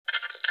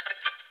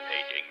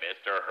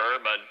Mr.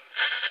 Herman.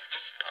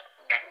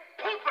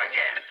 Poop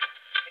again.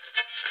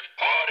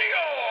 Party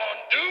on,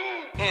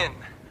 dude. In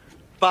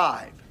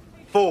 5,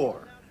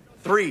 4,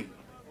 3,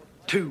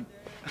 2.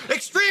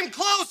 Extreme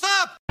close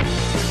up!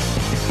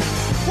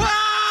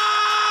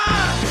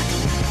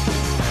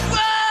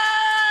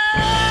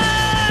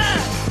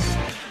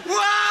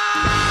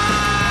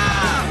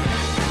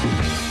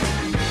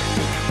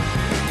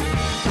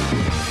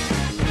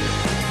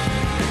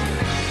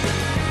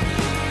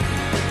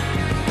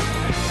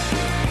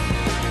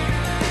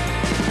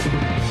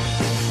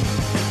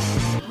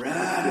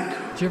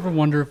 Do you ever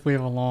wonder if we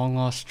have a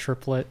long-lost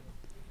triplet?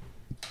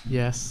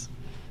 Yes.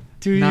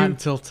 Do you? Not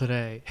until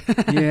today.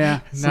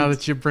 Yeah. Now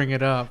that you bring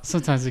it up.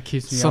 Sometimes it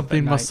keeps me up Something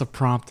at must night. have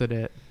prompted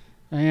it.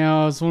 You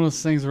know, it was one of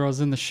those things where I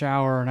was in the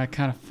shower and I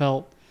kind of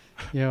felt,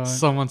 you know...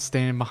 Someone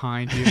standing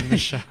behind you in the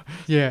shower.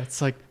 Yeah,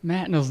 it's like,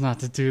 Matt knows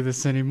not to do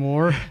this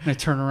anymore. And I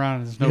turn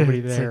around and there's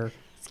nobody there. Like,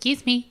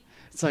 excuse me.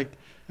 It's like,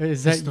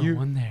 is There's that no you?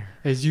 one there.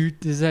 Is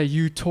that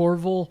you,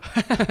 Torval?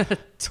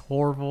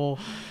 Torval.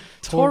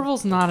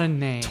 Torval's not a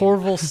name.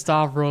 Torval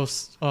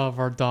Stavros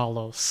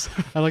Vardalos.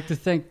 I like to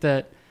think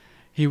that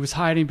he was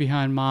hiding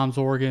behind mom's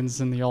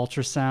organs and the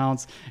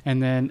ultrasounds,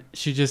 and then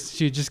she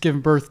just given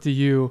birth to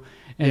you,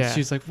 and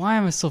she's like, "Why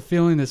am I still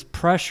feeling this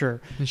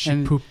pressure?" And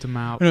she pooped him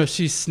out. No,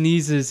 she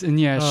sneezes and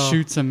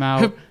shoots him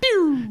out.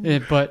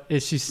 But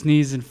she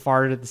sneezed and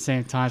farted at the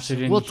same time, so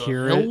she didn't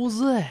hear it. What the hell was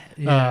that?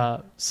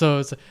 Yeah. So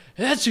it's like,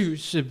 that's you,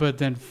 but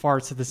then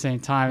farts at the same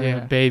time, and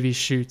the Yeah. baby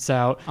shoots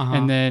out,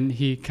 and then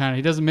he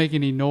doesn't make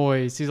any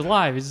noise. He's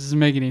alive. He doesn't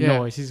make any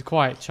noise. He's a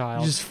quiet child.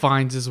 He just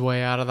finds his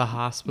way out of the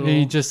hospital. And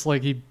he just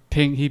he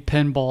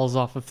pinballs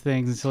off of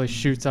things until he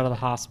shoots out of the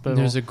hospital. And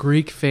there's a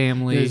Greek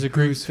family.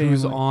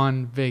 Who's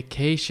on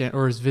vacation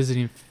or is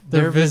visiting.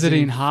 They're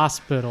visiting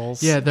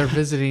hospitals. Yeah, they're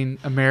visiting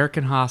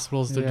American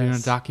hospitals. They're doing a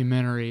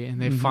documentary,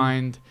 and they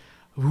find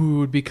who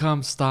would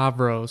become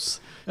Stavros.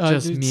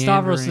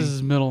 Stavros is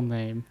his middle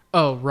name.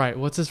 Oh, right.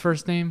 What's his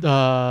first name?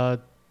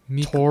 Torval.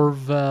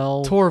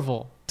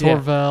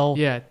 Torvel.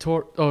 Yeah.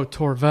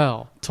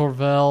 Torvel.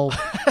 Torvel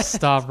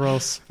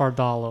Stavros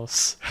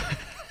Vardalos.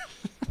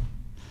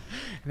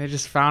 And they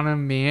just found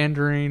him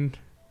meandering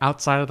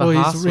outside of the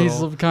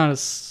hospital. He's kind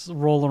of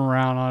rolling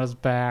around on his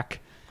back.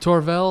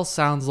 Torvel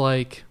sounds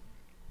like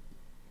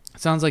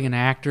an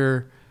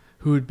actor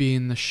who would be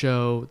in the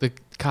show, the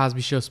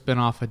Cosby Show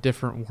spinoff, A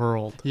Different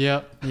World.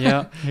 Yep,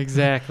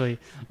 exactly.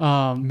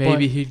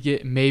 Maybe he'd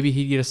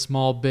get a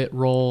small bit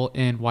role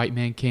in White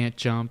Man Can't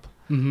Jump.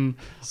 Mm-hmm.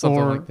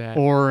 Something like that.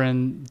 Or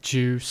in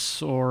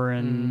Juice, or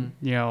in,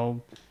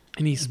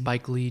 any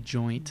Spike Lee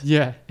joint.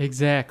 Yeah,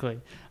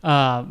 exactly.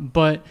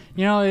 But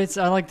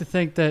I like to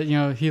think that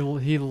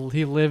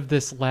he lived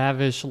this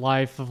lavish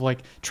life of like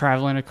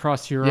traveling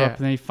across Europe, and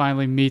then he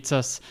finally meets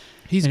us.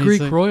 He's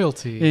Greek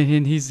royalty,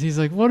 and he's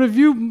like, "What have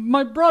you,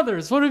 my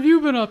brothers? What have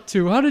you been up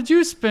to? How did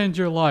you spend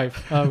your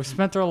life?" We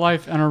spent our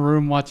life in a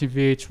room watching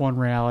VH1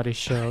 reality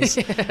shows.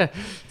 Yeah.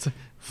 It's like,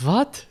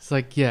 what? It's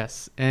like,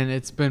 yes, and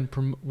it's been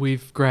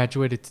we've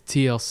graduated to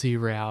TLC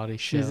reality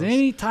shows.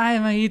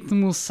 Anytime I eat the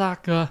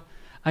moussaka,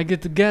 I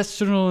get the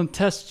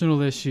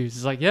gastrointestinal issues.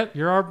 It's like, yep,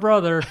 you're our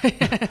brother.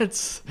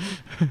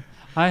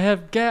 I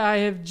have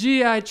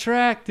GI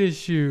tract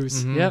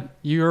issues. Mm-hmm. Yep,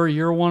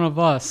 you're one of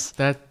us.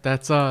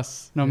 That's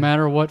us. No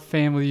matter what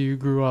family you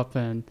grew up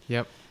in.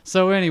 Yep.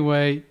 So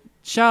anyway,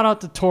 shout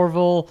out to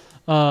Torval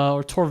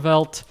or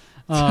Torvelt,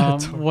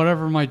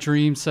 whatever my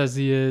dream says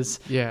he is.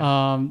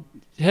 Yeah.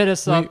 Hit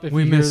us up if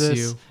we you hear miss this.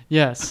 you.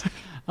 Yes.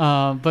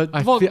 But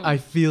I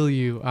feel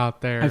you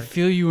out there. I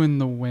feel you in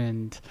the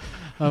wind.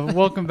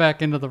 Welcome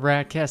back into the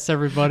Radkast,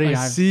 everybody.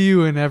 I see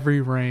you in every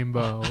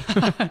rainbow.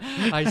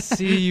 I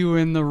see you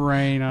in the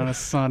rain on a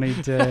sunny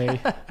day.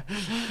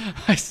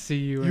 I see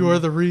you. You are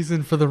the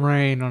reason for the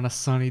rain on a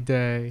sunny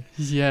day.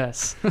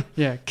 Yes.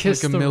 Yeah.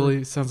 Sounds like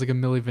a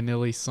Milli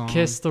Vanilli song.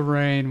 Kiss the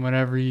rain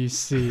whenever you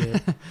see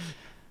it.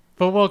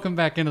 But welcome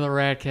back into the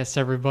Radkast,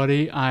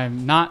 everybody.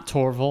 I'm not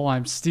Torval.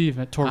 I'm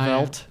Steven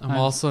Torvelt. I'm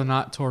also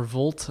not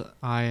Torvult.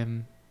 I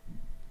am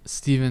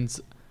Steven's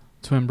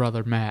twin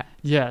brother, Matt.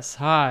 Yes.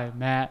 Hi,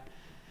 Matt.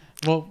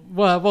 Well,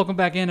 welcome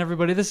back in,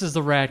 everybody. This is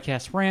the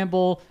Radkast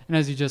Ramble, and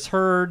as you just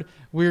heard,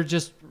 we're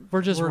just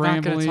rambling. We're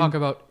not going to talk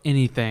about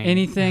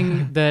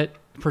anything that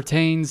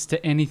pertains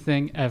to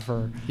anything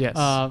ever. Yes.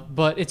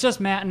 But it's just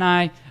Matt and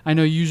I. I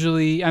know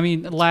usually,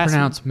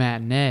 pronounced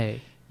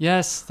matinee.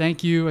 Yes,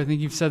 thank you. I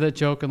think you've said that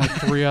joke in like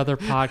 3 other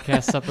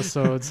podcast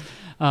episodes.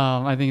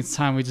 I think it's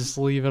time we just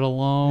leave it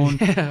alone.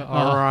 Yeah,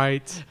 all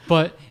right.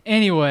 But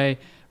anyway,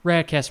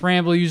 Radkast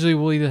Ramble, usually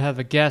we'll either have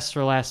a guest,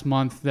 or last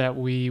month that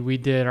we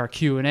did our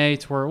Q&A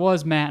to where it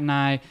was Matt and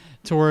I,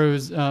 to where it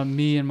was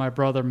me and my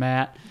brother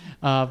Matt.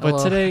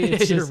 But today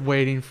it's you're just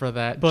waiting for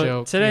that but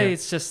joke. Today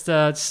it's just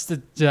the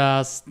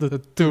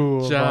two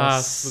of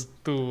us.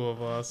 Just the two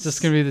of us.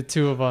 Just gonna be the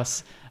two of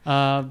us.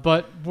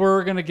 But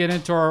we're gonna get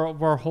into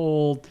our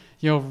whole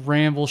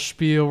ramble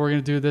spiel. We're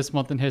gonna do this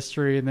month in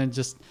history, and then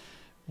just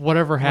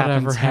whatever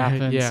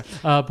happens. Yeah.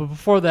 But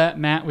before that,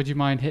 Matt, would you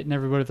mind hitting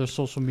everybody with their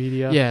social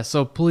media? Yeah.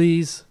 So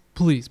please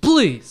Please.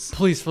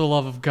 Please, for the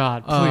love of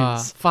God,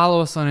 please.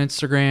 Follow us on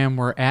Instagram.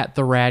 We're at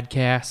the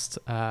Radkast.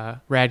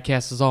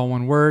 Radkast is all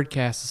one word.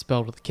 Cast is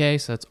spelled with a K,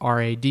 so that's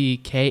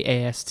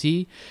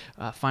Radkast.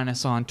 Find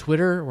us on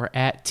Twitter. We're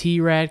at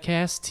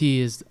TRadcast. T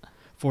is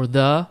for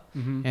the,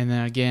 and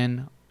then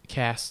again,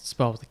 cast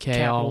spelled with a K,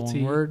 Capital all one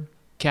T. word.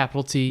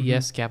 Capital T,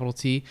 yes, capital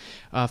T.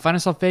 Find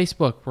us on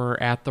Facebook. We're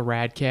at the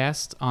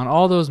Radkast. On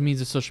all those means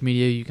of social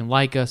media, you can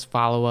like us,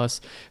 follow us.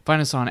 Find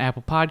us on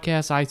Apple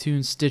Podcasts,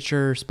 iTunes,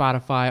 Stitcher,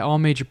 Spotify, all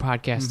major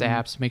podcast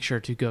apps. Make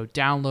sure to go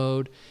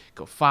download,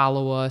 go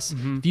follow us.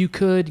 If you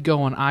could,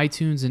 go on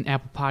iTunes and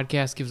Apple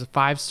Podcasts, give us a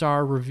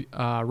 5-star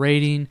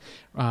rating,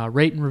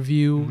 rate and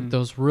review.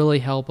 Those really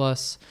help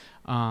us.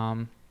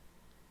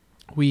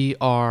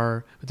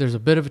 There's a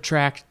bit of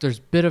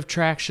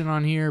traction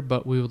on here,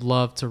 but we would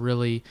love to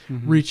really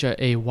reach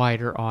a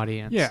wider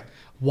audience. Yeah.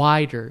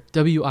 Wider,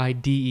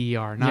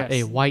 WIDER, not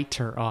Yes. a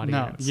whiter No,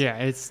 audience. yeah,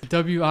 it's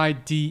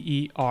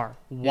WIDER,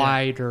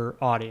 wider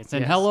audience.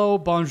 And Yes. hello,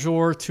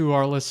 bonjour to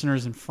our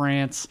listeners in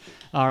France.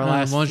 Our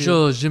last few-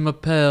 Bonjour, je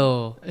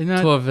m'appelle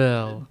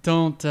Tourvel.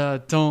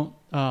 Don't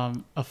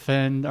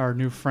offend our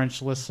new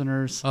French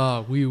listeners.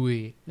 Oui,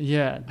 oui.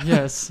 Yeah,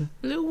 yes.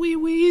 Little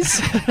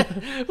wee-wees.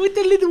 With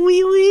the little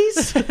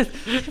wee-wees.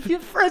 If you're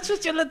French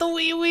with your little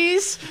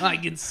wee-wees. I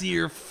can see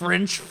your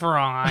French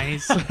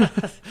fries.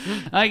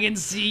 I can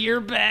see your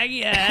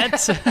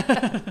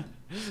baguette.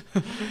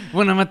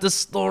 When I'm at the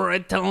store, I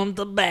tell them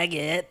the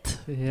baguette.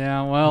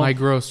 Yeah, well, My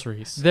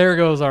groceries. there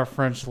goes our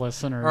French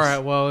listeners. All right,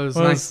 well, it was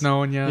Well, nice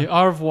knowing you. Yeah,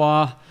 au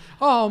revoir.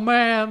 Oh,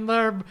 man,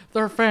 their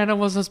fandom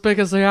was as big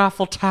as the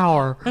Eiffel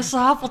Tower. It's the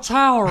Eiffel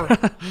Tower.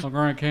 The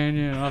Grand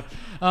Canyon.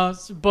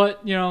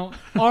 But,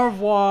 au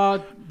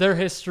revoir, their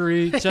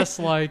history, just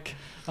like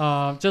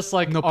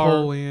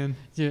Napoleon.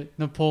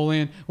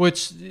 Napoleon,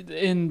 which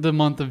in the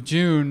month of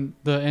June,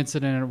 the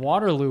incident at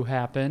Waterloo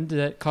happened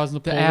that caused The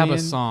Napoleon. ABBA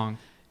song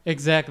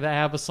Exactly, the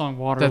ABBA song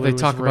Waterloo. that they was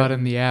talk about written.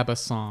 in the ABBA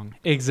song.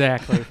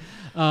 Exactly.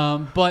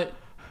 But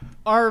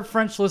our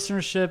French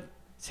listenership,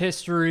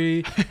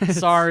 history,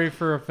 sorry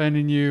for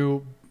offending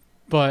you,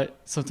 but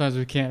sometimes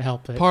we can't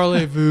help it.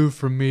 Parlez-vous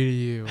from me to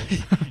you.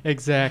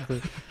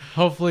 Exactly.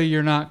 Hopefully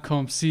you're not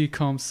comme ci,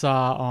 comme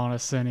ça on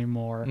us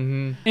anymore.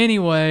 Mm-hmm.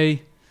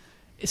 Anyway,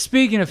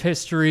 speaking of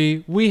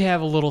history, we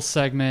have a little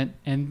segment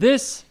in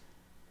this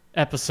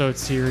episode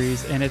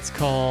series, and it's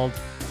called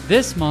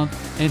This Month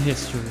in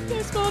History.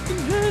 This Month in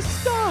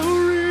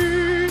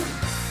History.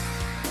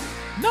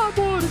 Not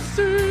what it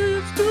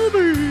seems to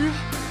be.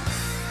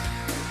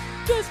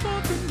 This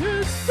month in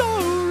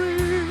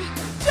history,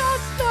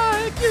 just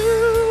like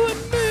you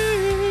and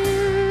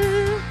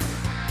me.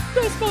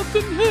 This month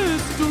in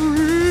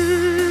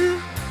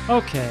history.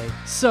 Okay,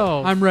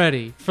 so I'm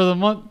ready. for the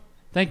month.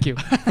 Thank you.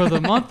 For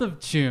the month of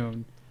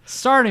June,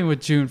 starting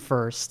with June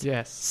 1st,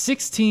 Yes.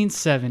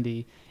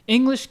 1670,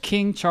 English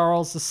King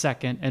Charles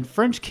II and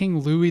French King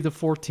Louis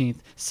XIV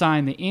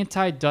signed the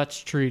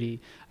Anti-Dutch Treaty.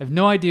 I have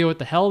no idea what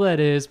the hell that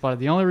is, but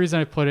the only reason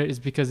I put it is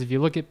because if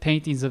you look at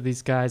paintings of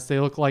these guys, they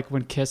look like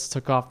when Kiss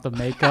took off the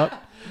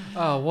makeup.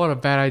 Oh, what a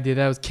bad idea.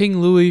 That was King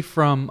Louis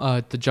from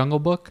The Jungle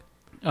Book.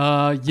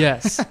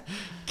 Yes.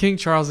 King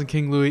Charles and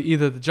King Louis,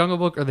 either The Jungle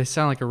Book or they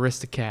sound like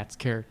Aristocats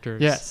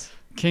characters. Yes.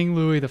 King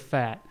Louis the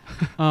Fat.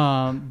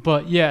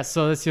 But yeah,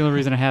 so that's the only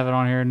reason I have it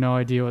on here. No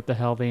idea what the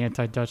hell the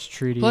Anti-Dutch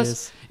Treaty Plus,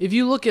 is. if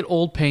you look at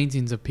old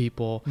paintings of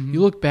people, you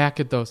look back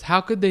at those,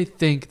 how could they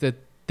think that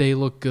they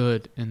look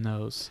good in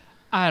those?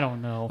 I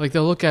don't know. Like,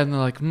 they'll look at it and they're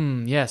like,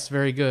 yes,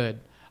 very good.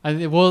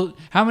 Well,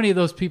 how many of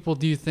those people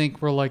do you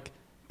think were like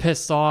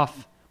pissed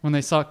off when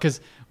they saw? Because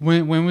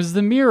when was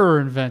the mirror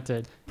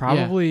invented?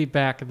 Probably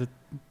back at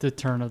the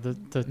turn of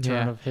the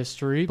turn of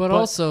history. But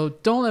also,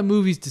 don't let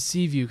movies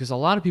deceive you, because a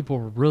lot of people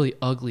were really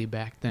ugly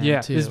back then,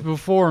 too. it's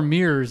before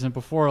mirrors and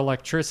before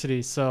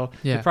electricity. So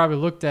they probably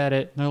looked at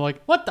it and they're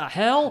like, "What the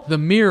hell?" The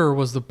mirror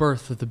was the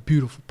birth of the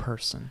beautiful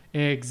person.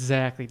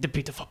 Exactly. The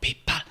beautiful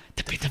people.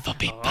 The beautiful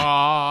people.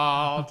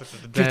 Oh,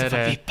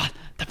 Beautiful people.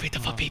 The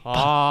beautiful people.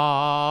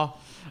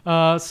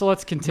 So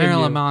let's continue.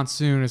 Marilyn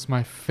Monsoon is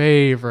my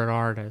favorite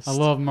artist. I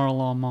love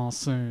Marilyn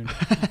Monsoon.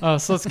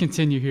 So let's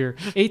continue here.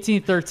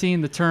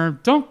 1813, the term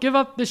 "Don't give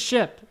up the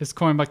ship" is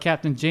coined by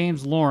Captain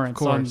James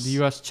Lawrence on the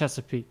U.S.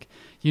 Chesapeake.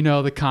 You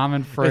know, the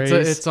common phrase.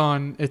 It's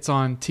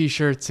on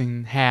T-shirts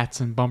and hats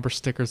and bumper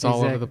stickers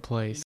all over the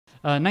place.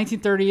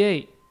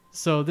 1938.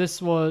 So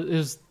this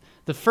was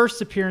the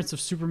first appearance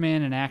of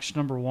Superman in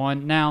Action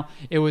 #1. Now,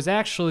 it was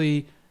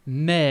actually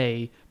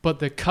May, but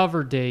the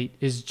cover date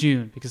is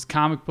June, because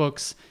comic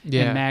books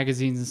and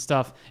magazines and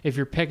stuff, if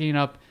you're picking it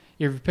up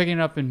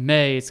in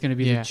May, it's going to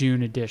be the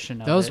June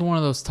edition of That was it. one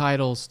of those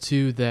titles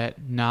too that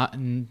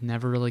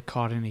never really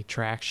caught any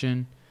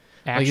traction.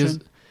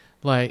 Action?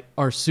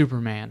 Or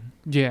Superman.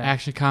 Yeah.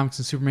 Action Comics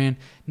and Superman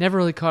never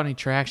really caught any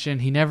traction.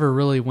 He never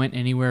really went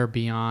anywhere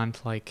beyond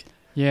the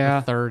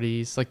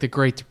 30s, like the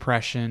Great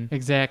Depression.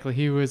 Exactly.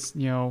 He was,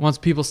 once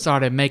people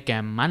started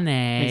making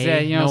money,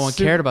 Exactly, no one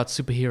cared about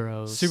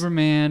superheroes.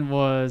 Superman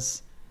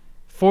was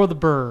for the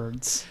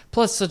birds.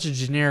 Plus, such a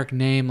generic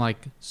name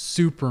like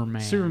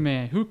Superman.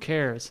 Superman, who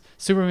cares?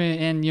 Superman,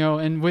 and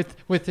and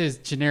with his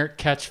generic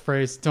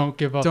catchphrase, "Don't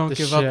give up the ship." Don't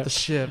give up the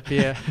ship.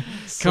 Yeah.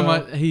 So- Come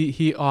on.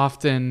 He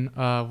often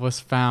was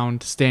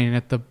found standing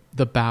at the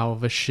bow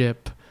of a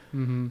ship,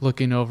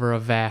 looking over a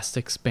vast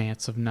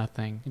expanse of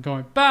nothing. And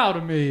going, "Bow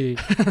to me,"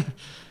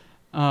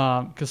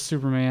 because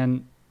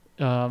Superman.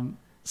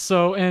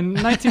 So in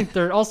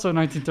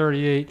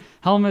 1938,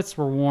 helmets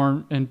were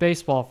worn in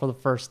baseball for the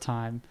first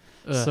time.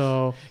 Ugh.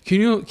 So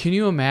Can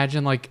you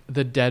imagine like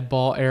the dead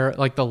ball era,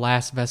 like the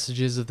last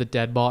vestiges of the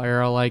dead ball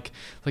era, like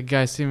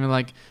guys seeming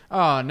like,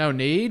 oh, no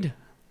need,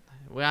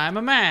 well, I'm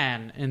a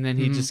man, and then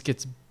he just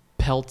gets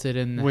pelted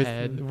in the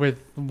head with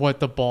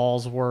what the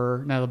balls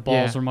were. Now the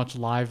balls are much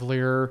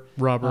livelier,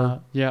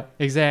 rubber. Yeah,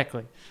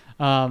 exactly.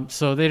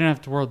 So they didn't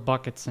have to wear the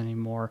buckets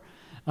anymore.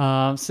 So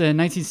in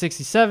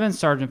 1967,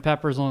 Sgt.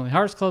 Pepper's Lonely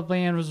Hearts Club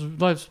Band was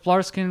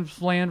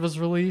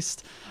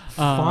released.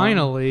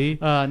 Finally,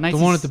 the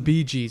one with the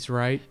Bee Gees,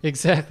 right?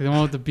 Exactly, the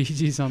one with the Bee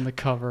Gees on the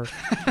cover.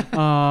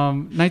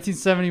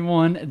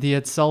 1971, the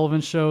Ed Sullivan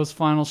Show's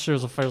final show.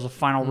 It was a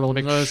final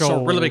really big show.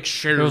 A really big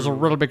show. It was a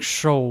really big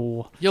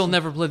show. You'll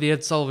never play the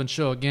Ed Sullivan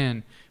Show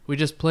again. We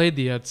just played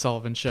the Ed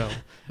Sullivan Show.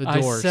 The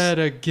Doors. I said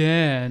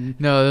again.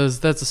 No,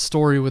 that's a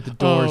story with the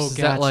Doors. Oh, Is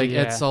gotcha, that like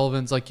yeah. Ed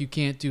Sullivan's like, you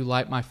can't do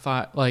Light My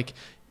Fire, like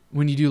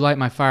when you do Light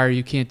My Fire,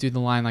 you can't do the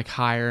line like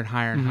higher and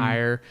higher and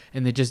higher,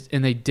 and they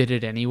did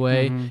it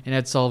anyway. And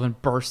Ed Sullivan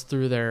burst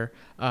through their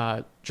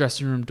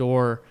dressing room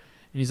door,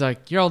 and he's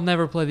like, "You'll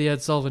never play the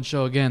Ed Sullivan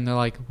Show again." They're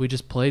like, "We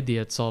just played the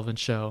Ed Sullivan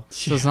Show,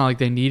 so it's not like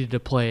they needed to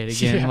play it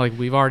again. Yeah. Like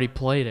we've already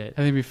played it."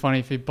 I think it'd be funny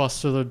if he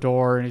busts through the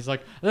door and he's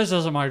like, "This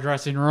isn't my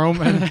dressing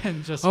room," and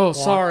then just Oh, walked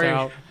sorry.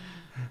 out.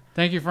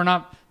 Thank you for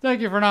not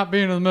being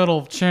in the middle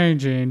of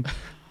changing.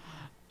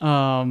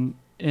 In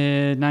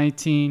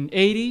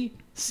 1980,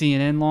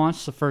 CNN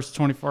launched the first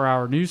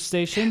 24-hour news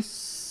station.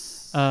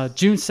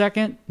 June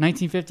 2nd,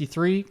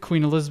 1953,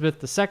 Queen Elizabeth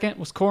II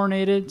was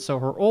coronated, so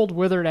her old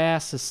withered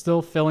ass is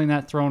still filling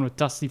that throne with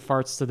dusty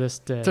farts to this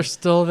day. They're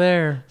still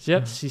there.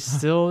 Yep, she's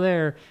still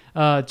there.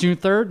 June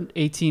 3rd,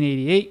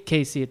 1888,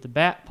 Casey at the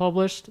Bat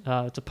published.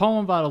 It's a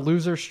poem about a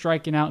loser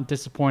striking out and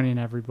disappointing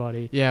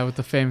everybody. Yeah, with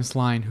the famous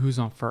line, "Who's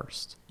on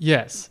first?"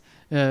 Yes.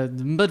 The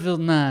Mudville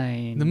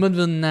Nine. The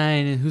Mudville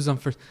Nine and Who's on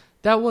First.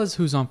 That was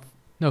Who's on...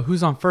 No,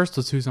 Who's on First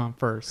was Who's on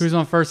First. Who's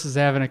on first is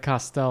Abbott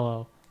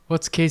Costello.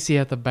 What's Casey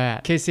at the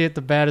Bat? Casey at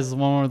the Bat is the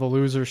one where the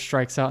loser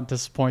strikes out and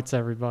disappoints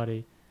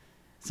everybody.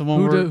 It's the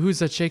one where... Who's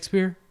that,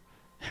 Shakespeare?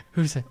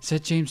 Who's that? Is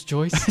that James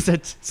Joyce? Is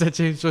that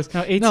James Joyce? No,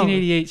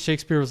 1888,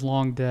 Shakespeare was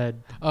long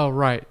dead. Oh,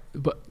 right.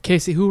 But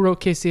Casey, who wrote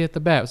Casey at the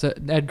Bat? Was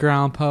that Edgar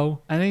Allan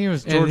Poe? I think it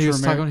was And George he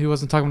Romero. he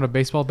wasn't talking about a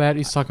baseball bat.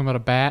 He's talking about a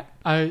bat.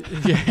 I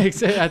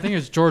think it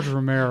was George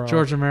Romero.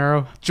 George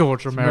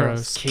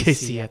Romero's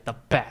Casey at the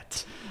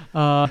Bat.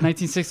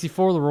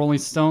 1964, the Rolling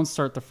Stones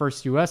start the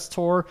first U.S.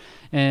 tour,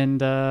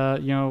 and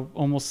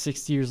almost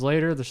 60 years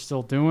later, they're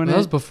still doing That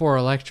was it. before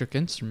electric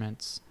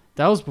instruments.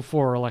 That was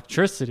before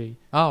electricity.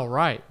 Oh,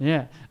 right.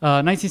 Yeah.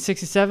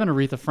 1967,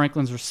 Aretha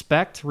Franklin's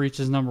 "Respect"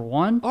 reaches number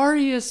 1.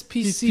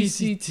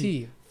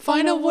 RESPCT.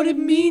 Find out what it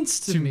means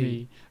to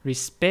me.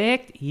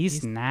 Respect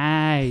is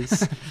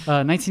nice.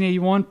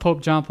 1981,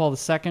 Pope John Paul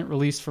II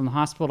released from the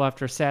hospital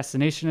after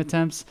assassination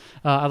attempts.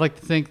 I'd like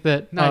to think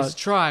that... Nice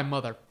try,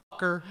 motherfucker.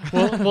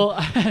 Well,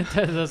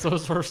 that's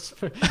those first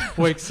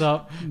wakes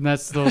up, and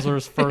those are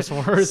his first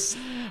words.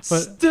 But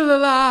Still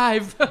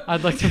alive.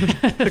 I'd like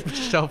to.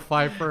 Michelle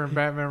Pfeiffer and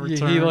Batman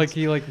Returns.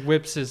 he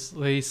whips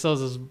he sews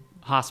his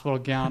hospital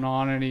gown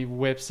on and he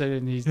whips it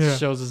and he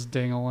shows his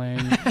ding-a-ling.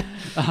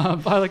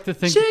 I like to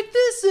think. Check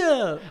this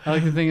out. I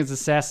like to think it's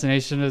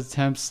assassination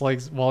attempts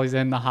like while he's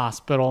in the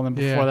hospital, and then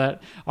before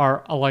that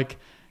are like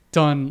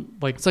done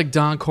like It's like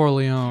Don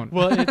Corleone.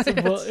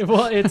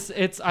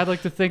 it's I'd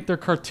like to think they're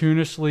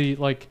cartoonishly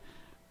like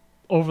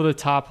over the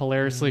top,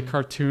 hilariously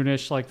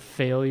cartoonish like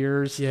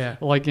failures. Yeah.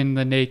 Like in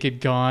The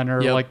Naked Gun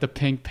or Yep. like the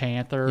Pink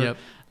Panther. Yep.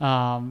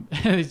 And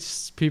it's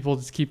just people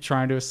just keep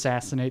trying to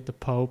assassinate the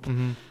Pope.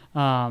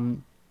 June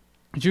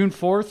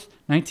 4th,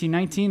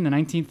 1919, the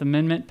 19th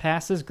Amendment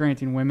passes,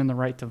 granting women the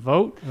right to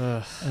vote.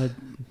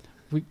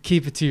 We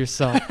keep it to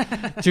yourself.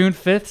 June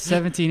 5th,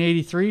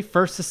 1783,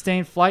 first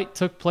sustained flight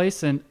took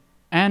place in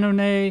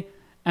Annonay,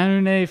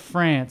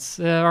 France.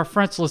 Our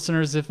French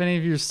listeners, if any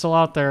of you are still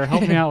out there,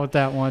 help me out with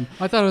that one.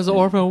 I thought it was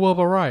Orville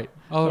Wilbur Wright.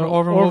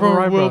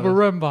 Orville Wilbur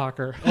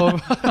Rembacher.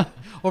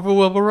 Orville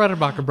Wilbur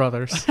Redenbacher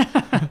brothers.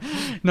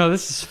 No,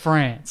 this is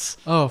France.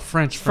 Oh,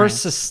 France.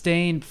 First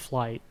sustained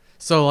flight.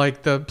 So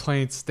like the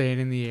plane stayed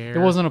in the air. It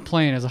wasn't a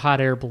plane, it was a hot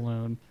air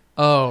balloon.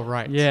 Oh,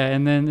 right. Yeah,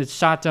 and then it's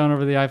shot down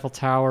over the Eiffel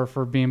Tower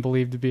for being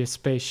believed to be a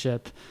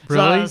spaceship.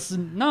 Really?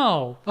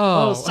 No.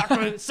 Oh.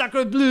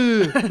 Sacre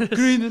bleu.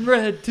 Green and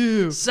red,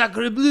 too.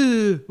 Sacre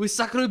bleu. We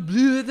sacre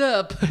bleu it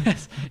up.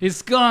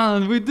 It's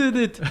gone. We did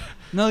it.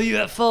 No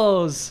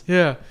UFOs.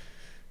 Yeah.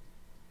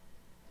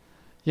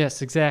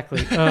 Yes,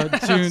 exactly. I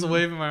was June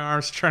waving my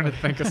arms trying to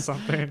think of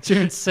something.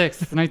 June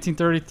 6th,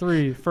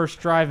 1933, first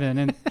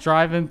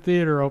drive-in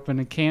theater opened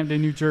in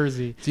Camden, New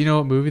Jersey. Do you know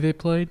what movie they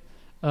played?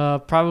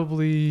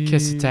 Probably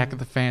Kiss Attack of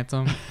the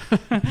Phantom.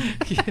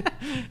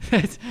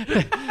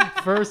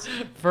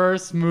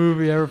 first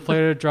movie ever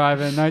played at a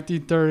drive-in,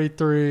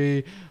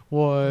 1933,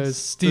 was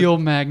Steel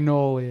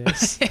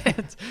Magnolias.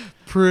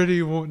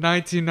 Pretty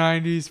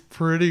 1990s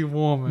Pretty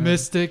Woman.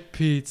 Mystic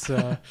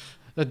Pizza.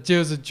 It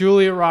was a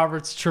Julia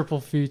Roberts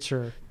triple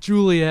feature.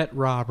 Juliet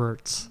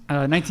Roberts.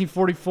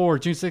 1944,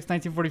 June 6,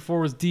 1944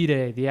 was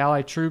D-Day. The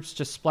Allied troops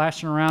just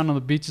splashing around on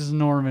the beaches of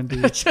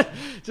Normandy.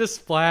 Just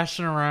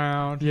splashing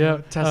around.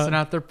 Yep. Testing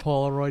out their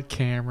Polaroid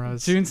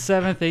cameras. June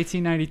 7th,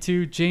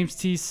 1892, James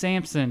T.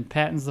 Sampson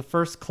patents the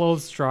first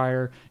clothes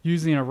dryer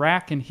using a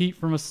rack and heat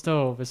from a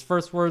stove. His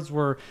first words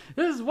were,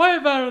 "This is way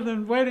better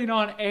than waiting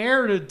on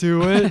air to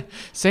do it."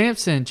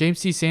 Samson,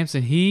 James T.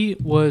 Sampson, he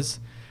was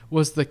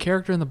the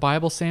character in the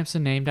Bible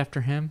Samson named after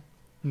him?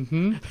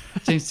 Mm-hmm.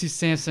 James T.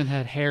 Sampson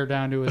had hair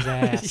down to his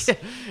ass. Yeah.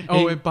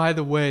 Oh, and by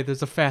the way,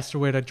 there's a faster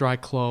way to dry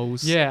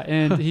clothes. Yeah,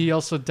 and he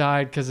also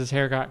died because his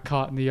hair got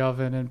caught in the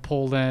oven and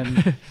pulled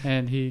in,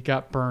 and he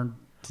got burned.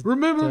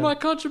 Remember my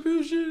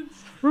contributions.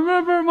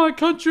 Remember my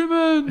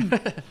countrymen.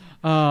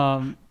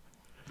 Doesn't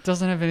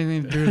have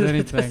anything to do with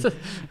anything.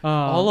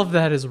 All of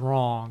that is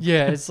wrong.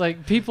 Yeah, it's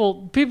like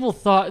people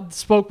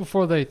spoke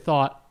before they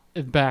thought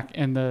back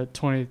in the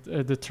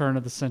the turn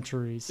of the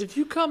centuries. If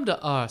you come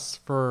to us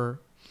for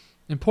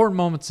important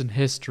moments in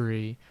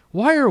history,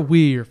 why are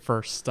we your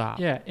first stop?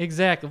 Yeah,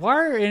 exactly.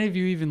 Why are any of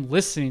you even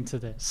listening to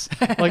this?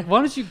 Like, why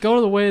don't you go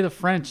to the way of the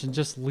French and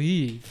just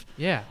leave?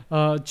 Yeah.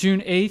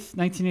 June 8th,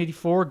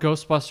 1984,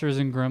 Ghostbusters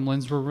and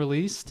Gremlins were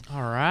released.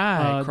 All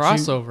right.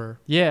 Crossover.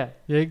 Yeah.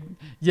 The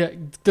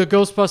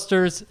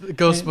Ghostbusters.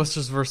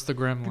 Ghostbusters versus the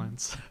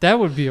Gremlins. That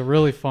would be a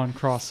really fun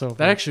crossover.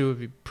 That actually would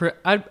be...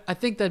 I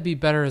think that'd be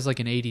better as like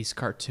an 80s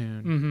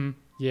cartoon. Mm-hmm.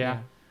 Yeah.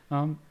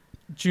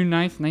 June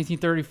 9th,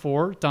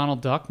 1934,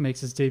 Donald Duck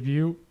makes his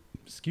debut.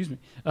 Excuse me.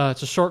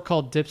 It's a short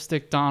called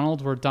Dipstick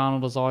Donald, where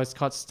Donald is always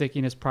caught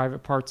sticking his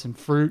private parts in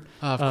fruit.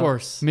 Of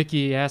course.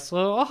 Mickey asks,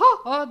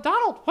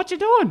 Donald, what you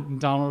doing?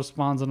 And Donald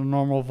responds in a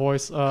normal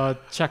voice,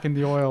 checking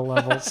the oil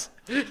levels.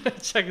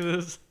 Checking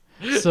this.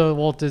 So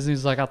Walt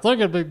Disney's like, I think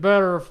it'd be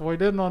better if we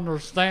didn't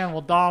understand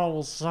what Donald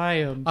was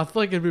saying. I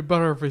think it'd be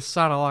better if he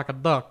sounded like a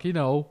duck, you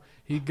know.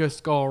 He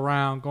just go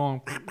around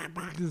going,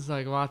 it's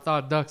like, well, I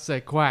thought ducks say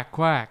quack,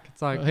 quack.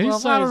 It's like, I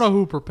don't know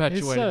who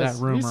perpetuated that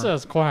rumor. He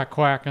says quack,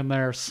 quack in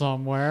there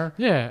somewhere.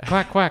 Yeah.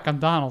 Quack, quack, I'm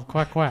Donald,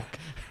 quack, quack.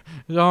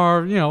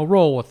 Or,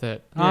 roll with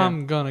it. Yeah.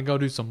 I'm going to go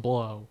do some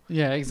blow.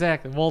 Yeah,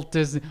 exactly. Walt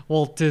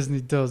Disney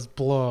Does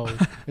Blow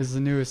is the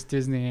newest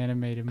Disney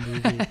animated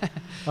movie.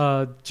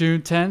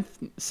 June 10th,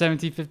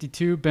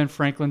 1752, Ben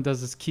Franklin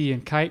does his key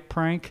and kite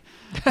prank.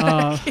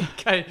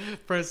 Kite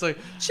prank's like,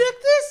 check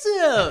this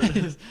out.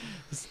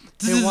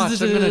 Hey,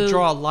 watch, I'm going to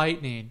draw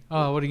lightning.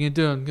 Oh, what are you going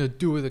to do? I'm going to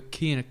do it with a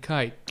key and a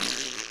kite.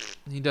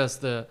 And he does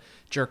the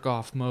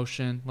jerk-off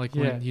motion, like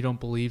when you don't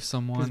believe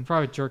someone. He's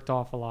probably jerked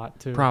off a lot,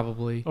 too.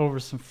 Probably. Over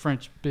some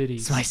French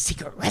biddies. It's my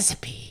secret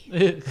recipe.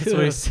 That's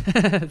what he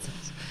said.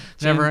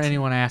 Whenever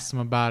anyone asked him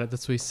about it,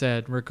 that's what he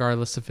said,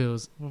 regardless if it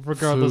was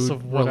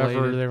of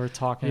whatever related. they were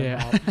talking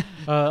about.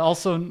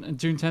 Also,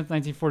 June 10th,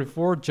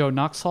 1944, Joe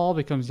Nuxhall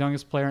becomes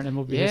youngest player in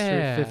MLB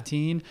history at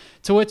 15,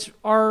 to which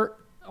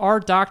our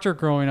doctor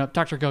growing up,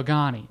 Dr.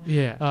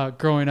 Galgani,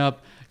 growing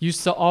up,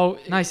 used to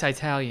nice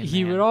Italian.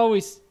 He man. would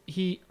always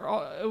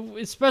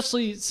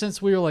especially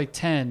since we were like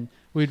 10,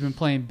 we'd been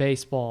playing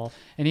baseball,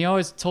 and he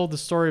always told the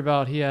story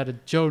about he had a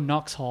Joe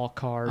Nuxhall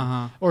card,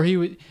 or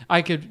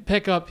I could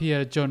pick up he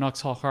had a Joe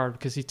Nuxhall card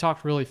because he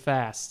talked really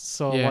fast.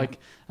 So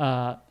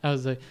I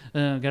was like,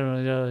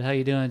 how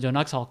you doing, Joe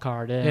Nuxhall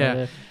card?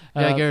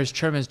 Gary's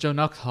trim as Joe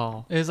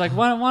Nuxhall. It's like,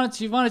 why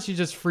don't you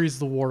just freeze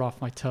the wart off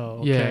my toe?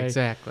 Okay? Yeah,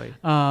 exactly.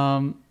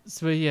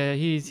 So yeah,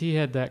 he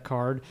had that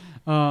card.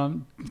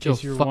 In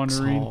case you're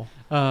wondering,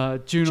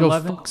 June Joe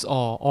 11th. Fucks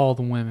all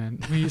the women.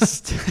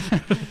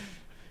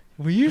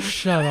 Will you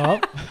shut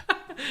up?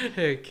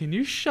 Hey, can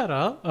you shut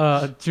up?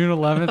 June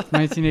 11th,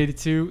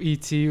 1982,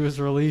 E.T. was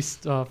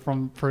released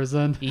from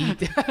prison.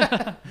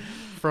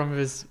 From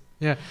his...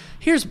 Yeah.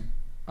 Here's...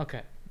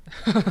 Okay.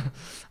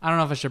 I don't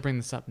know if I should bring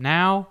this up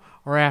now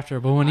or after,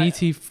 but when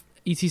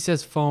E.T.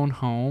 says phone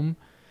home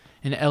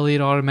and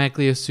Elliot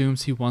automatically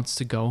assumes he wants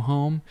to go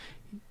home,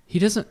 he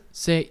doesn't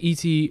say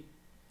E.T.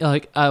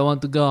 like, I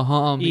want to go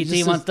home.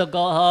 E.T. wants to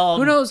go home.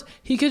 Who knows?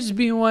 He could just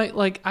be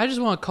like, I just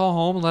want to call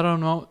home and let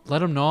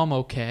him know I'm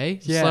okay.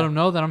 Just let him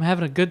know that I'm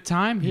having a good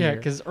time here. Yeah,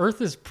 because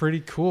Earth is pretty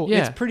cool. Yeah.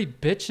 It's pretty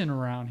bitching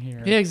around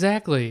here. Yeah,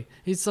 exactly.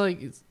 It's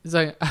like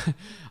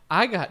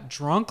I got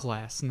drunk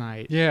last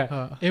night.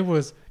 Yeah, it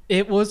was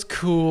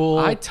cool.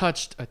 I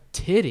touched a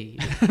titty.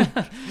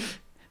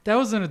 That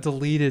was in a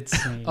deleted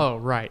scene. Oh,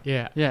 right.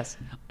 Yeah. Yes.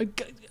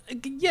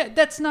 Yeah,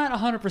 that's not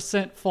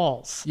 100%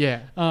 false.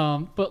 Yeah.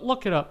 But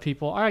look it up,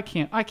 people. I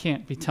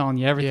can't be telling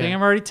you everything. Yeah.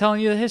 I'm already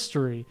telling you the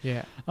history.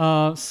 Yeah.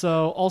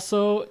 So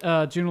also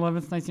June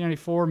 11th,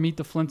 1994, Meet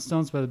the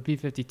Flintstones by the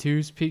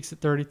B-52s peaks at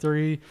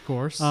 33. Of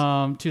course.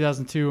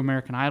 2002,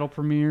 American Idol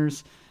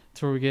premieres.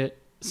 That's where we get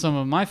some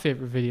of my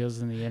favorite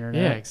videos on the internet.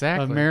 Yeah,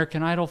 exactly.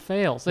 American Idol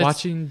fails.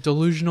 Watching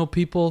delusional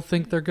people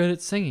think they're good at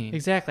singing.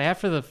 Exactly.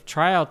 After the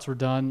tryouts were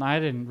done,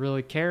 I didn't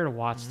really care to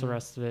watch the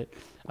rest of it.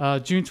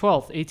 June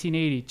 12th,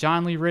 1880,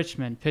 John Lee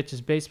Richmond pitches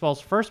baseball's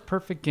first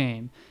perfect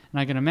game. And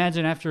I can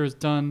imagine after it was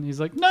done, he's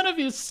like, none of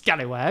you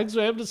scallywags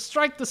were able to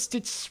strike the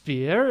stitch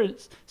sphere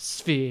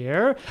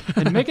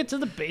and make it to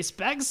the base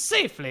bag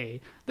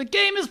safely. The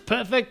game is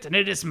perfect and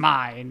it is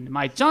mine.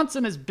 My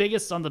Johnson is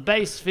biggest on the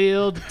base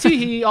field.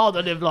 Tee-hee all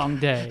the livelong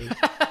day.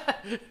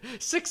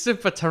 Six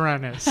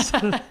Impeternus.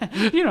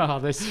 You know how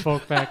they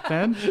spoke back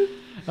then.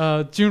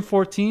 June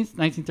 14th,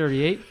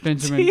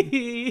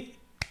 1938,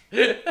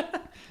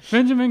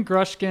 Benjamin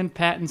Grushkin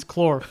patents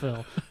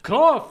chlorophyll.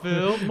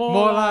 Chlorophyll?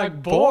 More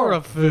like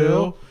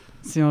borophyll.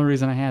 It's the only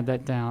reason I had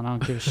that down. I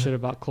don't give a shit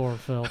about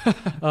chlorophyll.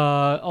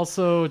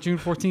 Also, June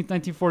 14th,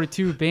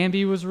 1942,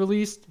 Bambi was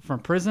released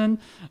from prison.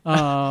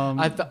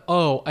 I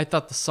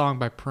thought the song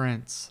by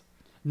Prince.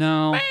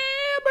 No.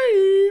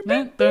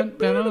 That's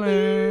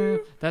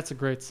a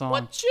great song.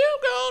 What you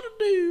gonna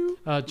do?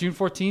 June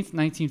 14th,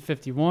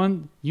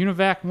 1951,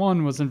 UNIVAC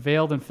 1 was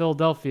unveiled in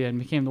Philadelphia and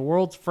became the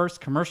world's first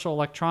commercial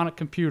electronic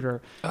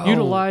computer.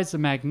 Utilized a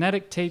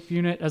magnetic tape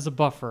unit as a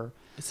buffer.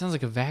 It sounds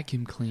like a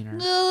vacuum cleaner.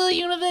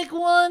 UNIVAC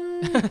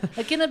 1!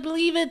 I cannot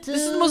believe it.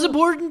 This is the most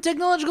important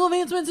technological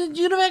advancements in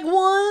UNIVAC 1.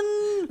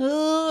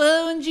 Oh,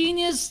 how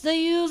ingenious. They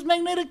used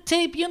magnetic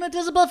tape unit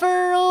as a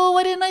buffer. Oh,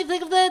 why didn't I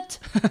think of that?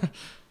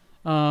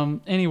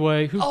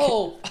 Anyway,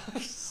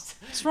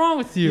 what's wrong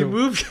with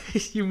you?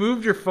 You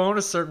moved your phone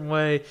a certain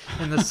way,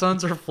 and the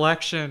sun's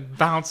reflection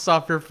bounced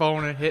off your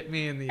phone and hit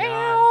me in the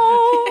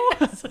eye.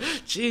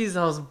 Jeez,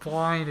 I was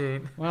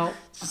blinding. Well,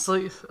 Just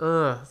like,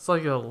 it's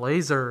like a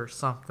laser or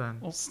something.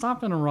 well,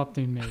 stop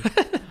interrupting me.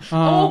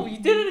 You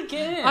did it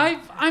again.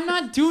 I'm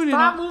not doing it.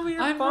 Stop moving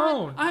your I'm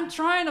phone. I'm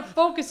trying to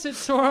focus it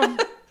so I'm...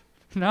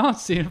 Now I'm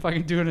seeing if I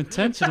can do it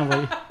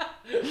intentionally.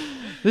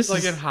 This It's like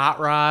is in Hot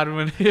Rod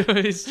when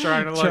he's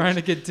trying to trying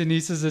to get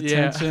Denise's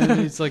attention.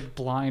 He's like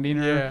blinding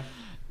her. Yeah.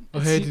 Oh,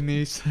 hey,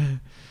 Denise.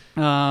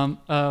 Where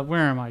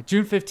am I?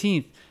 June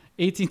 15th,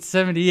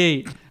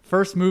 1878.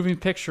 First moving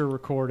picture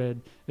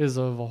recorded is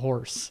of a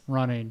horse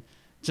running,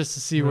 just to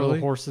see where the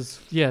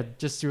horses. Yeah,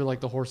 just see where like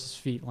the horse's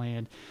feet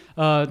land.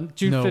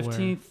 June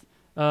 15th,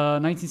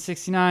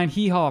 1969.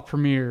 Hee Haw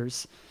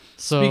premieres.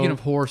 So, Speaking of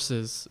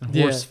horses and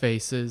horse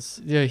faces,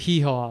 yeah,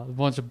 Hee Haw, a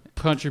bunch of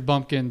country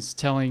bumpkins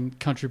telling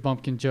country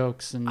bumpkin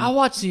jokes, and I'll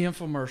watch the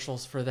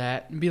infomercials for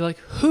that and be like,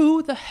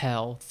 who the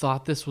hell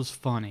thought this was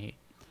funny?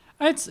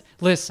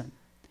 Listen,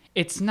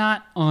 it's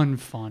not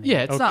unfunny.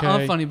 Yeah, it's not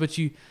okay? unfunny, but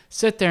you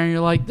sit there and you're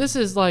like, this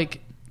is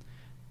like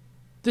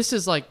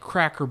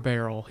Cracker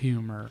Barrel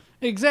humor.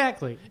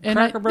 Exactly. And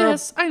Cracker Barrel.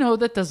 yes, I know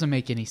that doesn't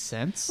make any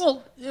sense.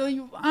 Well,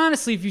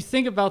 honestly, if you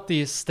think about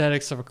the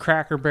aesthetics of a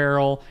Cracker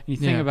Barrel and you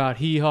think about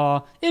Hee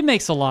Haw, it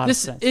makes a lot of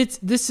sense.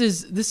 This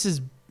is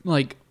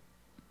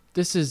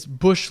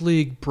Bush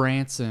League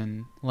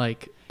Branson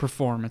like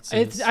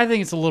performances. I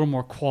think it's a little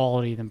more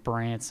quality than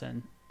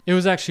Branson. It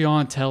was actually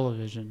on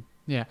television.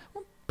 Yeah.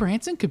 Well,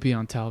 Branson could be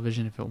on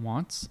television if it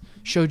wants.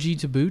 Shoji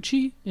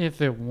Tabuchi? If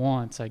it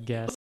wants, I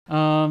guess.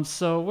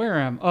 So where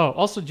am I? Oh,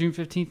 also June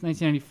 15th,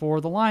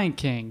 1994, The Lion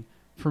King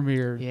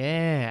premiered.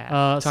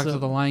 Yeah. Talked to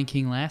the Lion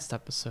King last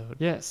episode.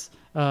 Yes.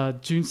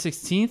 June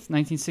 16th,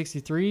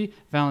 1963,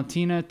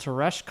 Valentina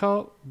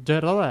Tereshkova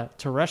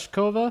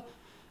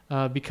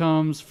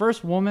becomes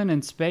first woman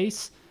in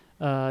space.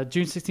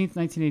 June 16th,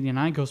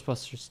 1989,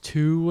 Ghostbusters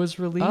 2 was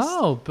released.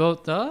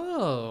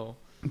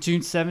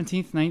 June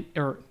 17th,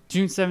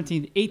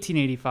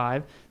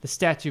 1885, the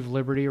Statue of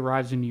Liberty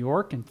arrives in New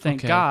York, and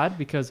thank God,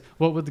 because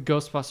what would the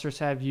Ghostbusters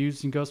have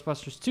used in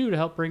Ghostbusters 2 to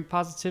help bring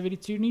positivity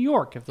to New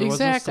York if there was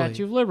no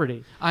Statue of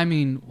Liberty? I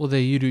mean, well,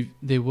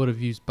 they would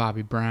have used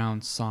Bobby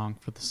Brown's song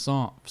for the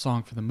song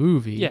for the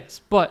movie.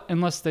 Yes, but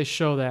unless they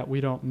show that, we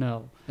don't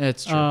know.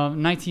 That's true.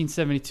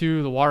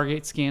 1972, the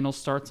Watergate scandal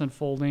starts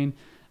unfolding.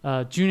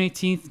 June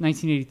 18th,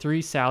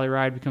 1983, Sally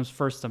Ride becomes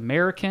first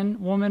American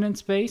woman in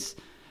space.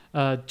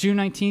 June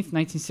 19th,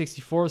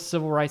 1964, the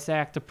Civil Rights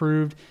Act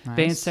approved,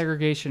 banned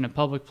segregation in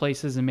public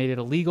places and made it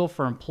illegal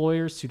for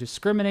employers to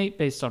discriminate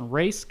based on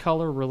race,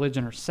 color,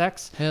 religion, or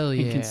sex. Hell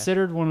yeah. And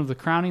considered one of the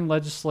crowning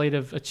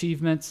legislative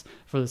achievements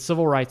for the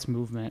civil rights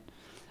movement.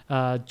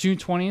 June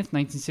 20th,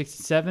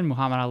 1967,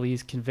 Muhammad Ali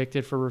is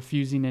convicted for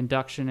refusing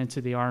induction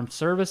into the armed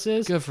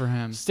services. Good for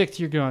him. Stick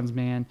to your guns,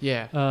 man.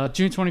 Yeah.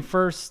 June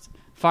 21st,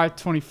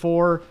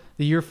 524,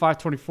 the year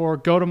 524,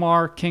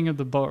 Godemar, king of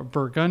the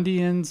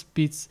Burgundians,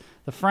 beats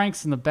the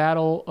Franks in the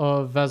Battle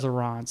of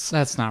Vezerance.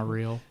 That's not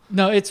real.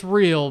 No, it's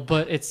real,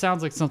 but it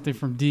sounds like something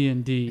from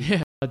D&D.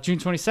 Yeah. June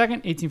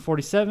 22nd,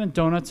 1847,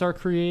 donuts are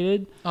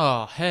created.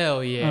 Oh,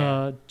 hell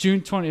yeah.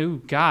 June 20,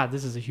 ooh, God,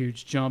 this is a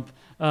huge jump.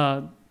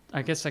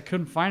 I guess I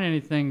couldn't find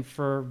anything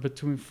for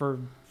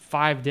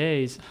 5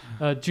 days.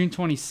 June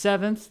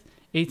 27th,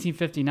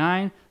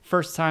 1859.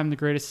 First time the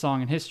greatest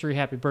song in history,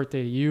 Happy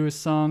Birthday to You, is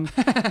sung.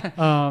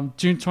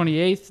 June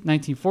 28th,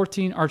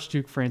 1914,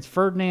 Archduke Franz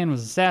Ferdinand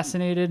was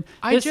assassinated.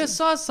 I just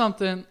saw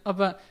something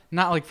about,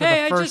 not like for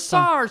Hey, the first I just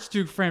saw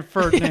Archduke Franz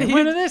Ferdinand.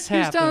 When did this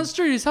happen? He's down the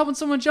street. He's helping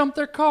someone jump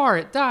their car.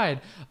 It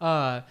died.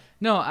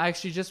 No, I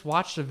actually just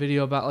watched a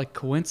video about like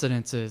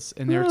coincidences,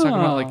 and they were talking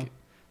about like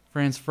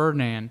Franz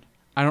Ferdinand.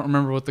 I don't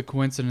remember what the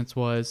coincidence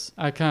was.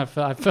 I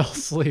fell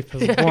asleep. It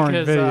was a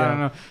boring video. I don't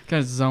know, kind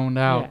of zoned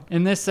out. Yeah.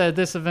 And this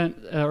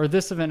event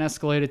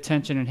escalated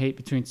tension and hate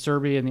between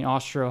Serbia and the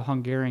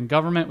Austro-Hungarian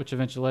government, which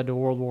eventually led to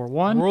World War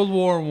I. World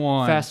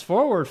War I. Fast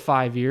forward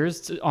 5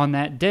 years on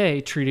that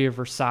day, Treaty of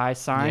Versailles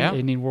signed,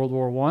 ending World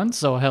War I.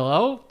 So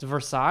hello to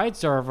Versailles,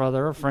 to our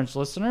other French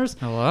listeners.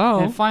 Hello.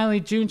 And finally,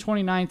 June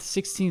 29th,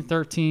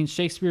 1613,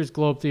 Shakespeare's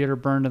Globe Theater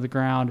burned to the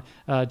ground.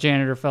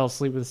 Janitor fell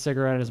asleep with a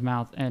cigarette in his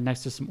mouth and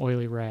next to some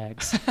oily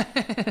rags.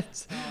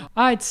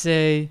 I'd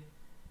say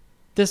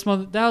this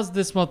month, that was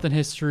this month in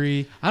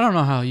history. I don't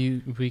know how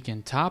we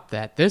can top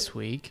that this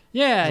week.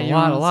 Yeah, There's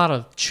a lot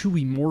of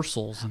chewy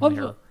morsels in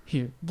there.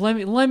 Here, let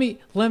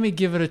me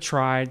give it a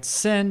try.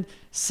 Send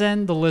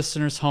the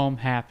listeners home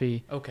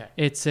happy. Okay.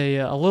 It's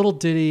a little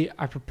ditty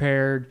I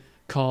prepared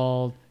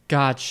called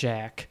God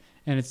Shack,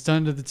 and it's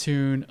done to the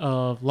tune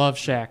of Love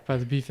Shack by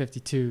the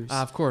B-52s.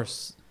 Of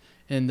course,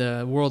 in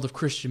the world of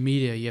Christian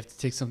media, you have to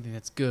take something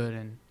that's good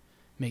and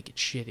make it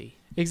shitty.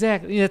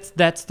 Exactly.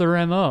 That's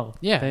their MO.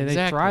 Yeah, they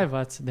exactly. thrive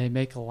at. They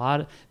make a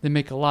lot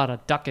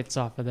of ducats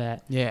off of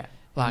that. Yeah,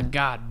 a lot of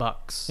God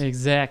bucks.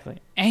 Exactly.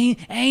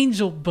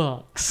 Angel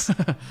bucks.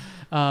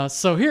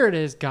 So here it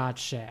is, God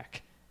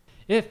Shack.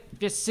 If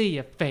you see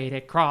a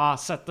faded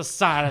cross at the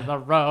side of the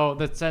road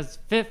that says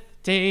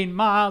 15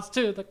 miles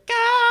to the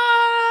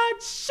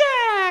God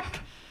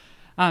Shack,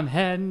 I'm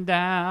heading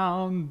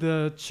down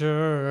the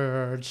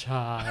church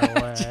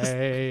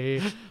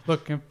highway,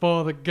 looking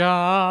for the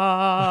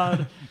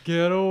God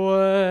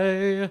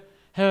getaway.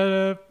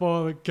 Headed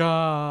for the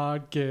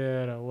God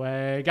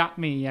getaway. Got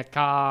me a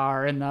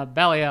car in the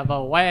belly of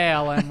a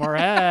whale, and we're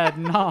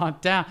heading on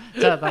down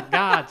to the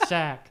God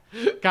Shack.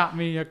 Got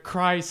me a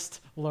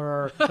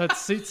Chrysler that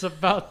seats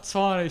about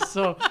 20.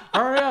 So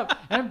hurry up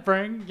and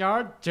bring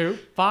your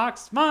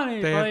jukebox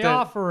money for the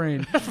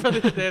offering.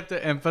 They have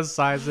to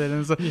emphasize it.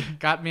 And it's like,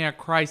 got me a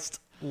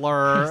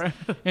Chrysler.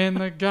 In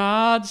the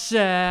God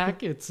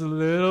Shack, it's a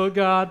little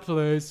God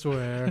place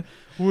where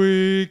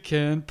we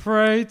can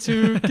pray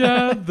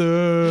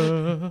together.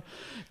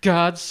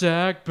 God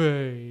Shack,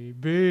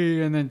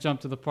 baby. And then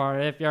jump to the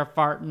part. If you're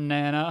farting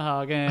and a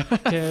hugging,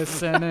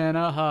 kissing and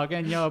a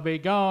hugging, you'll be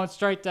going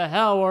straight to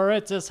hell where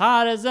it's as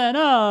hot as an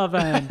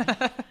oven.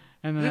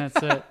 And then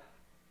that's it.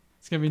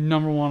 It's gonna be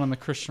number one on the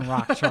Christian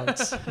rock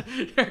charts.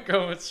 You're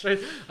going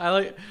straight. I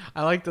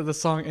like that the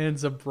song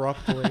ends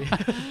abruptly.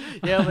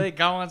 You'll be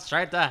going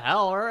straight to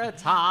hell where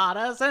it's hot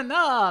as an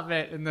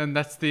oven. And then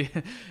that's the.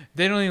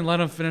 They don't even let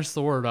them finish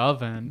the word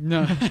oven.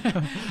 No,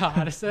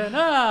 hot as an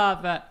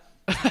oven.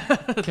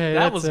 Okay,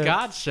 That was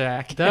God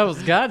Shack. That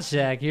was God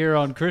Shack here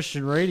on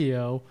Christian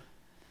radio.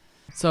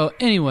 So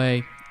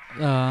anyway,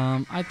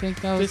 I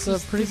think that was a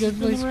pretty good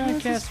place for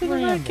Radkast the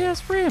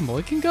Radkast Ramble.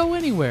 It can go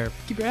anywhere.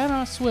 Keep your head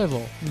on a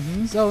swivel.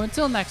 Mm-hmm. So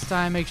until next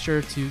time, make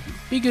sure to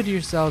be good to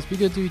yourselves, be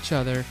good to each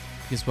other,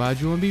 because why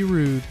would you want to be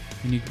rude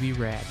when you can be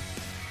rad?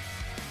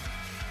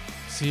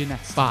 See you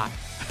next time. Bye.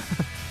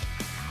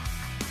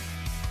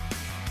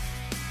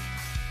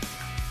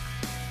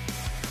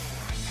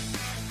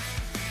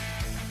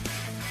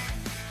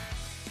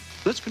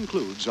 This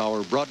concludes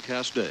our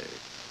broadcast day.